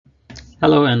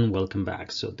Hello and welcome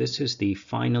back. So this is the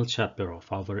final chapter of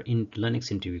our Linux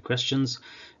interview questions.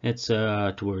 It's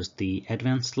towards the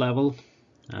advanced level.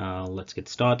 Let's get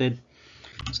started.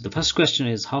 So the first question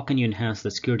is, how can you enhance the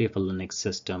security of a Linux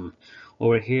system?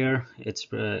 Over here, it's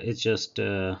just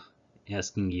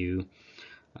asking you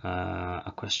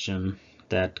a question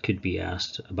that could be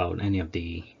asked about any of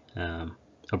the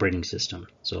operating system.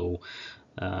 So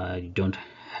you don't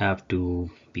have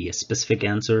to be a specific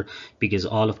answer because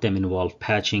all of them involve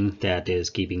patching, that is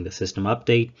keeping the system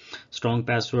update. Strong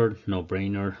password, no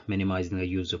brainer. Minimizing the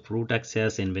use of root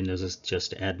access. In Windows is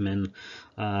just admin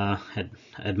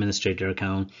administrator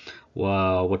account.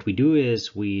 What we do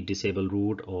is we disable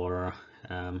root or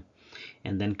and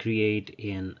then create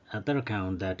an other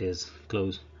account that is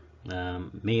close,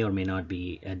 may or may not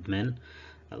be admin,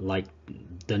 like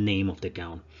the name of the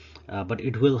account, but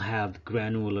it will have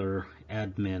granular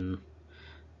admin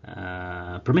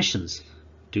permissions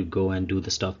to go and do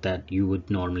the stuff that you would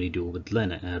normally do with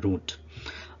root.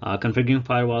 Configuring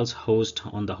firewalls host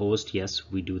on the host, yes,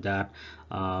 we do that.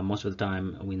 Most of the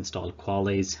time we install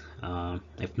qualies.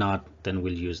 If not, then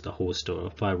we'll use the host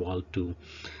or firewall to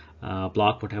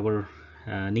block whatever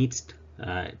needs.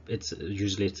 It's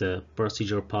a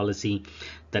procedure policy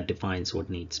that defines what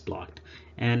needs blocked.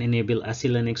 And enable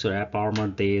SELinux or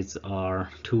AppArmor. These are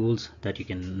tools that you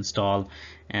can install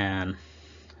and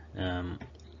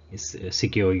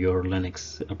secure your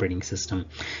Linux operating system.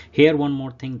 Here, one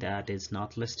more thing that is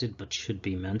not listed but should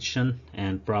be mentioned,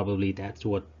 and probably that's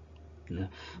what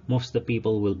most of the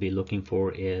people will be looking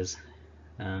for, is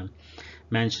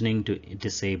mentioning to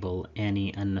disable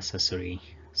any unnecessary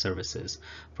services.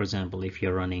 For example, if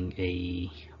you're running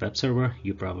a web server,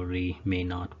 you probably may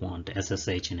not want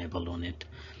SSH enabled on it.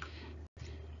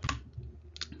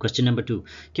 Question number 2,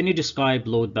 can you describe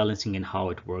load balancing and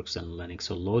how it works in Linux?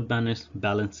 So load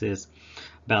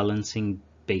balancing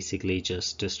basically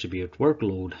just distribute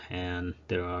workload, and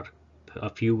there are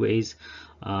a few ways.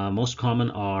 Most common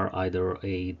are either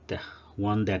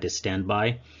one that is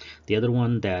standby, the other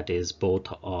one that is both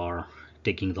are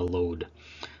taking the load.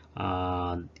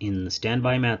 In the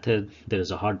standby method, there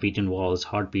is a heartbeat involved.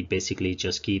 Heartbeat basically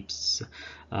just keeps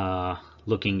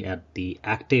looking at the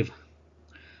active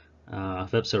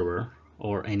web server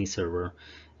or any server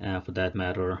for that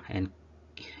matter, and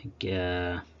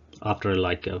after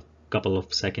like a couple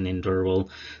of second interval,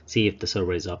 see if the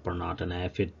server is up or not. And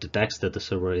if it detects that the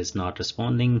server is not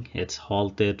responding, it's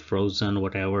halted, frozen,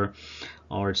 whatever,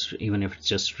 or even if it's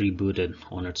just rebooted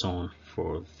on its own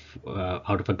for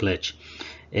out of a glitch,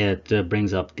 it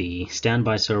brings up the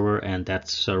standby server, and that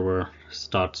server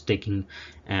starts taking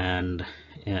and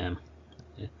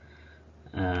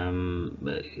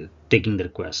taking the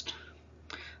request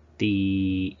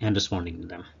and responding to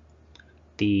them.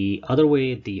 The other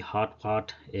way, the hot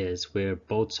pot, is where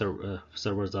both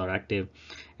servers are active,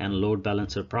 and load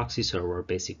balancer proxy server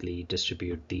basically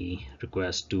distribute the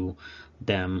request to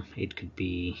them. It could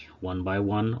be one by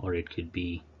one, or it could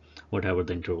be whatever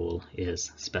the interval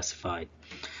is specified.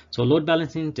 So load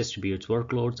balancing distributes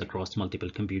workloads across multiple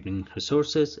computing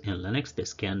resources. In Linux,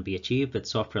 this can be achieved with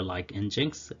software like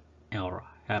Nginx or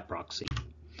HAProxy.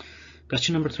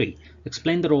 Question number 3,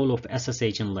 explain the role of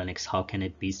SSH in Linux. How can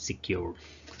it be secured?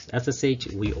 SSH,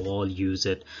 we all use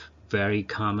it. Very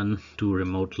common to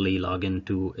remotely log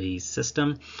into a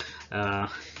system. It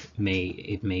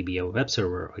may be a web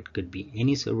server, or it could be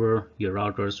any server, your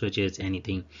router, switches,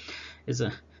 anything.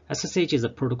 SSH is a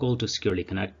protocol to securely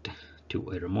connect to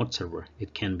a remote server.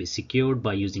 It can be secured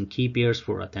by using key pairs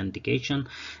for authentication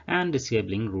and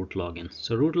disabling root login.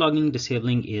 So root login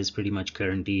disabling is pretty much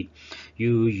guaranteed.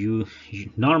 You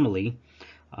normally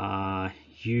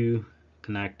you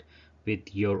connect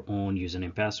with your own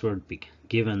username password,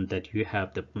 given that you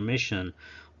have the permission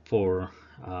for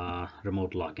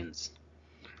remote logins,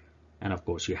 and of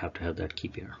course you have to have that key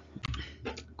pair.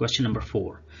 Question number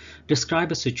 4,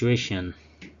 describe a situation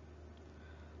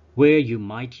where you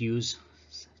might use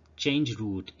change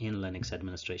root in Linux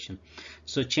administration.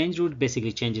 So change root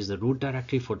basically changes the root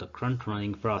directory for the current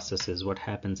running processes. What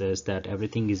happens is that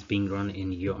everything is being run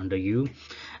in under you.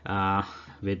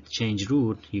 With change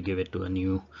root, you give it to a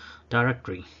new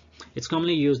directory. It's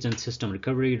commonly used in system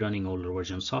recovery, running older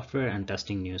version software, and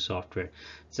testing new software.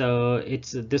 So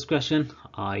it's this question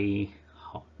I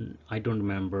don't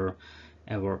remember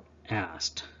ever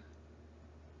asked.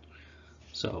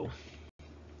 So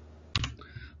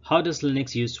how does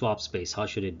Linux use swap space? How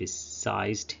should it be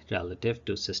sized relative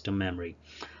to system memory?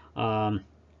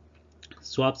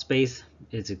 Swap space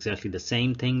is exactly the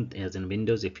same thing as in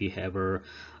Windows. If you ever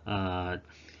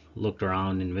looked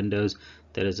around in Windows,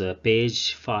 there is a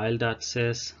page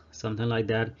file.sys, something like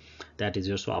that. That is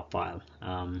your swap file.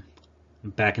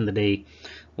 Back in the day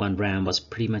when RAM was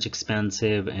pretty much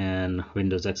expensive and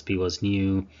Windows XP was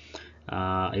new,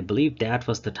 I believe that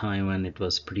was the time when it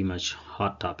was pretty much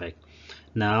hot topic.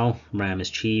 Now RAM is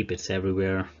cheap, it's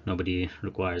everywhere, nobody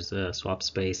requires swap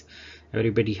space,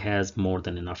 everybody has more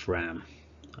than enough RAM.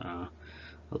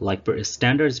 Like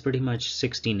standard is pretty much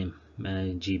 16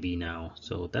 GB now,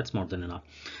 so that's more than enough.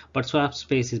 But swap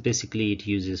space is basically, it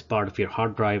uses part of your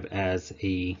hard drive as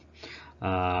a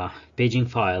paging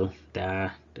file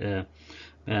that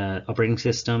operating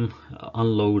system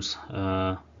unloads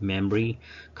memory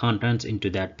contents into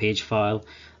that page file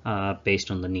based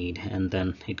on the need, and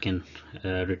then it can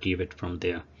retrieve it from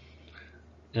there.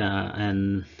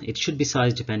 And it should be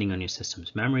sized depending on your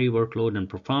system's memory, workload, and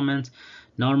performance.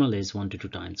 Normal is 1 to 2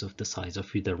 times of the size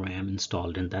of the RAM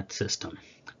installed in that system.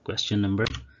 Question number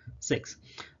 6.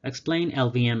 Explain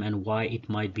LVM and why it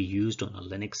might be used on a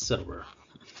Linux server.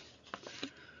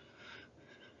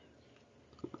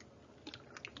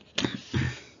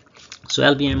 So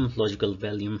LVM, logical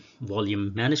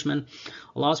volume management,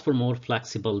 allows for more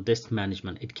flexible disk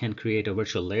management. It can create a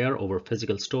virtual layer over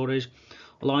physical storage,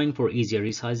 allowing for easier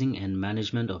resizing and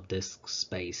management of disk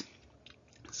space.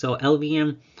 So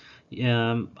LVM,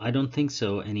 I don't think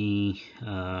so any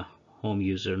home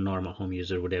user, normal home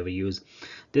user would ever use.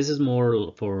 This is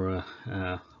more for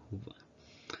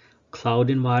cloud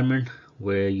environment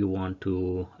where you want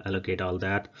to allocate all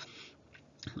that,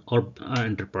 or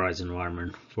enterprise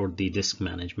environment for the disk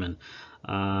management.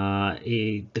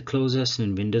 The closest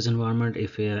in Windows environment,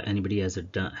 if anybody has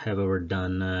have ever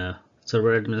done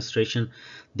server administration,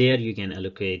 there you can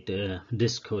allocate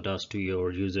disk quotas to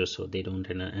your users so they don't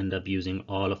end up using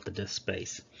all of the disk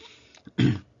space.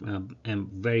 And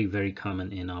very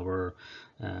common in our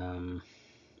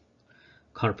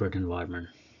corporate environment.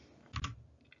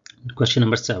 Question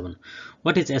number 7.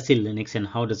 What is SELinux and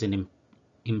how does it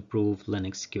improve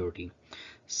Linux security?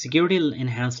 Security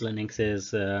enhanced Linux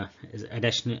is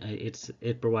additional.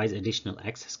 It provides additional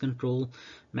access control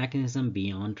mechanism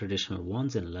beyond traditional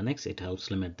ones in Linux. It helps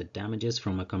limit the damages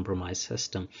from a compromised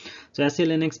system. So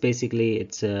SELinux basically,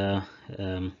 it's a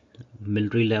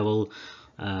military level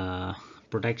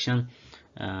protection.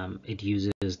 It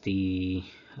uses the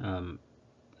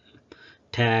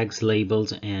tags,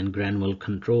 labels, and granular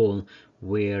control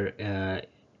where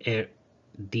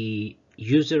the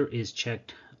user is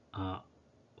checked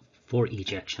for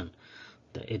each action,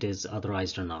 that it is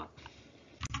authorized or not.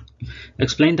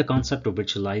 Explain the concept of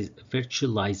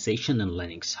virtualization in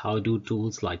Linux. How do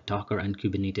tools like Docker and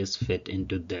Kubernetes fit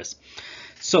into this?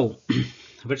 So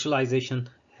virtualization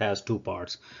has two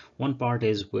parts. One part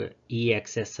is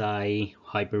EXSI,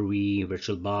 Hyper-V,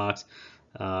 VirtualBox,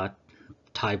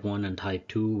 type 1 and type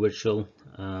 2 virtual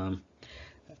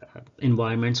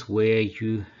environments where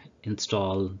you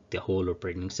install the whole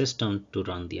operating system to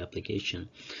run the application.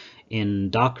 In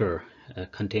Docker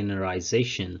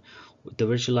containerization, the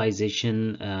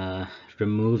virtualization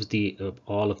removes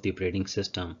all of the operating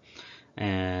system,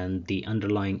 and the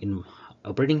underlying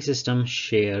operating system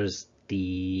shares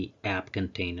the app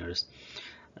containers.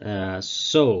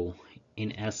 So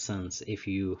in essence, if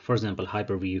you, for example,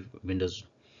 Hyper-V Windows,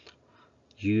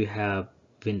 you have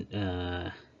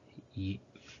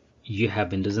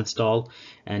Windows installed,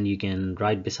 and you can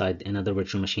right beside another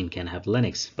virtual machine can have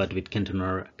Linux. But with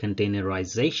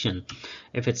containerization,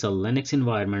 if it's a Linux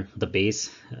environment, the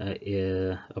base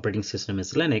operating system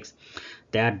is Linux,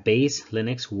 that base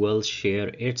Linux will share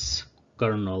its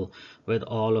kernel with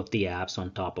all of the apps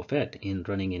on top of it in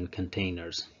running in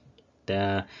containers.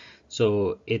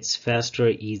 So it's faster,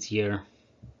 easier,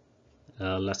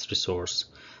 less resource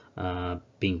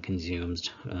being consumed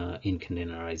in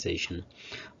containerization.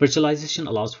 Virtualization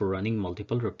allows for running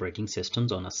multiple operating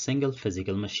systems on a single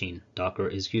physical machine. Docker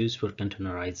is used for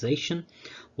containerization,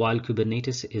 while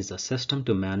Kubernetes is a system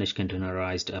to manage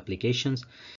containerized applications.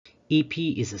 EP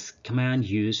is a command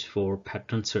used for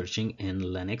pattern searching in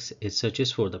Linux. It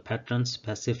searches for the patterns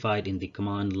specified in the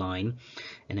command line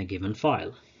in a given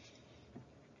file.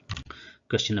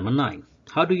 Question number 9.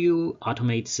 How do you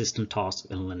automate system tasks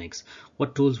in Linux?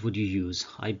 What tools would you use?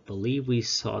 I believe we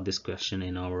saw this question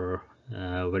in our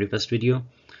very first video.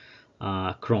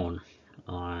 Cron,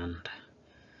 and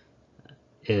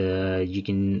you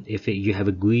can, if you have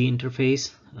a GUI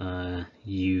interface,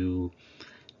 you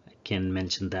can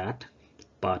mention that,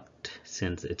 but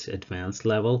since it's advanced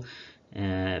level,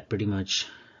 pretty much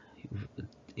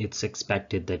it's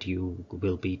expected that you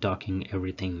will be talking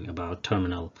everything about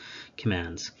terminal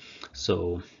commands.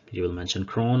 So you will mention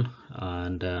cron,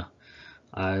 and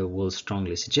I will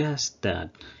strongly suggest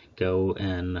that go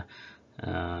and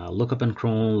look up in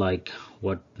Chrome like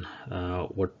what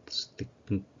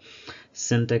the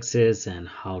syntax is and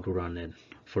how to run it.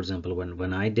 For example,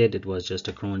 when I did, it was just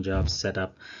a cron job set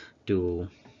up to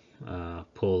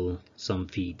pull some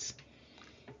feeds.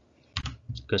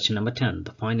 Question number 10,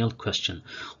 the final question.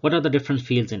 What are the different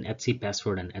fields in Etsy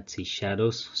password and Etsy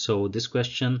shadows? So this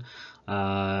question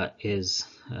is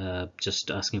just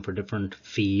asking for different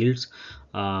fields,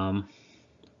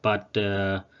 but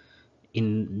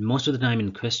in most of the time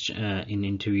in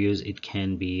interviews, it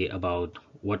can be about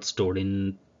what's stored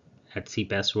in Etsy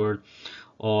password,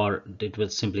 or it will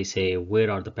simply say where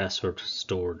are the passwords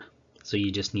stored. So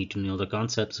you just need to know the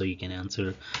concept so you can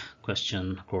answer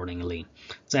question accordingly.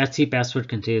 So Etsy password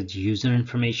contains user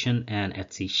information, and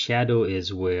Etsy shadow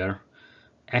is where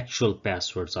actual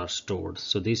passwords are stored.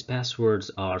 So these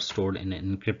passwords are stored in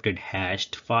an encrypted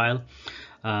hashed file.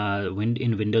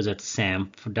 In Windows, it's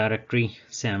SAM directory,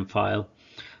 SAM file.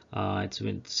 It's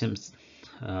with Sims.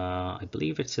 I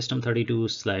believe it's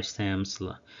system32/SAM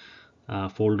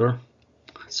folder.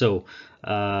 So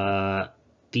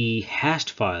the hashed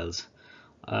files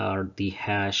are the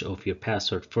hash of your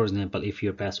password. For example, if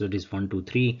your password is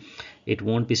 123, it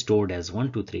won't be stored as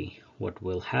 123. What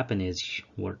will happen is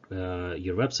your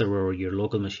web server or your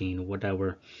local machine,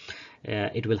 whatever,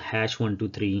 it will hash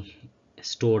 123,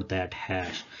 store that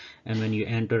hash, and when you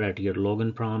enter at your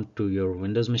login prompt to your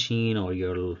Windows machine or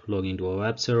you're logging to a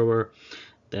web server,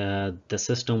 the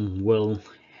system will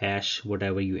hash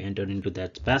whatever you entered into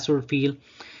that password field,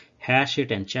 hash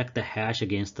it, and check the hash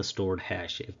against the stored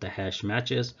hash. If the hash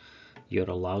matches, you're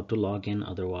allowed to log in,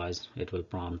 otherwise it will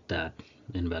prompt that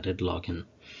invalid login.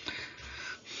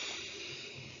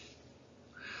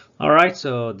 Alright,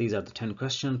 so these are the 10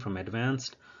 questions from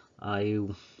advanced. I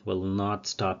will not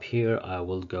stop here. I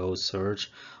will go search,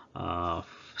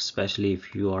 especially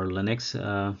if you are Linux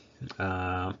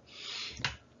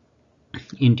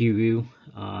interview,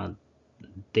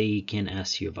 they can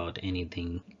ask you about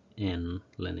anything in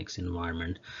Linux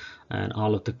environment, and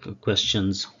all of the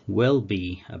questions will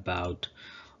be about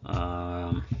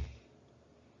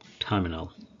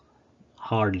terminal.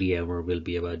 Hardly ever will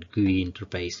be about GUI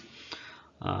interface.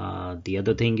 The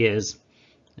other thing is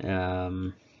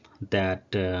that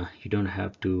you don't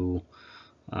have to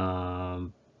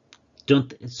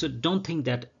don't think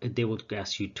that they will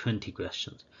ask you 20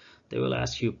 questions. They will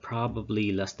ask you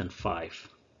probably less than 5,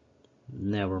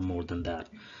 never more than that,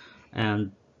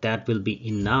 and that will be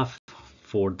enough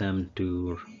for them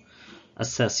to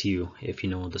assess you if you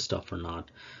know the stuff or not.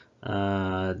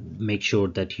 Make sure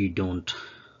that you don't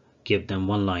give them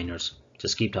one-liners.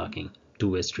 Just keep talking.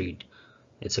 Two-way street.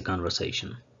 It's a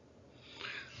conversation.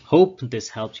 Hope this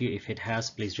helps you. If it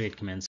has, please rate, comment,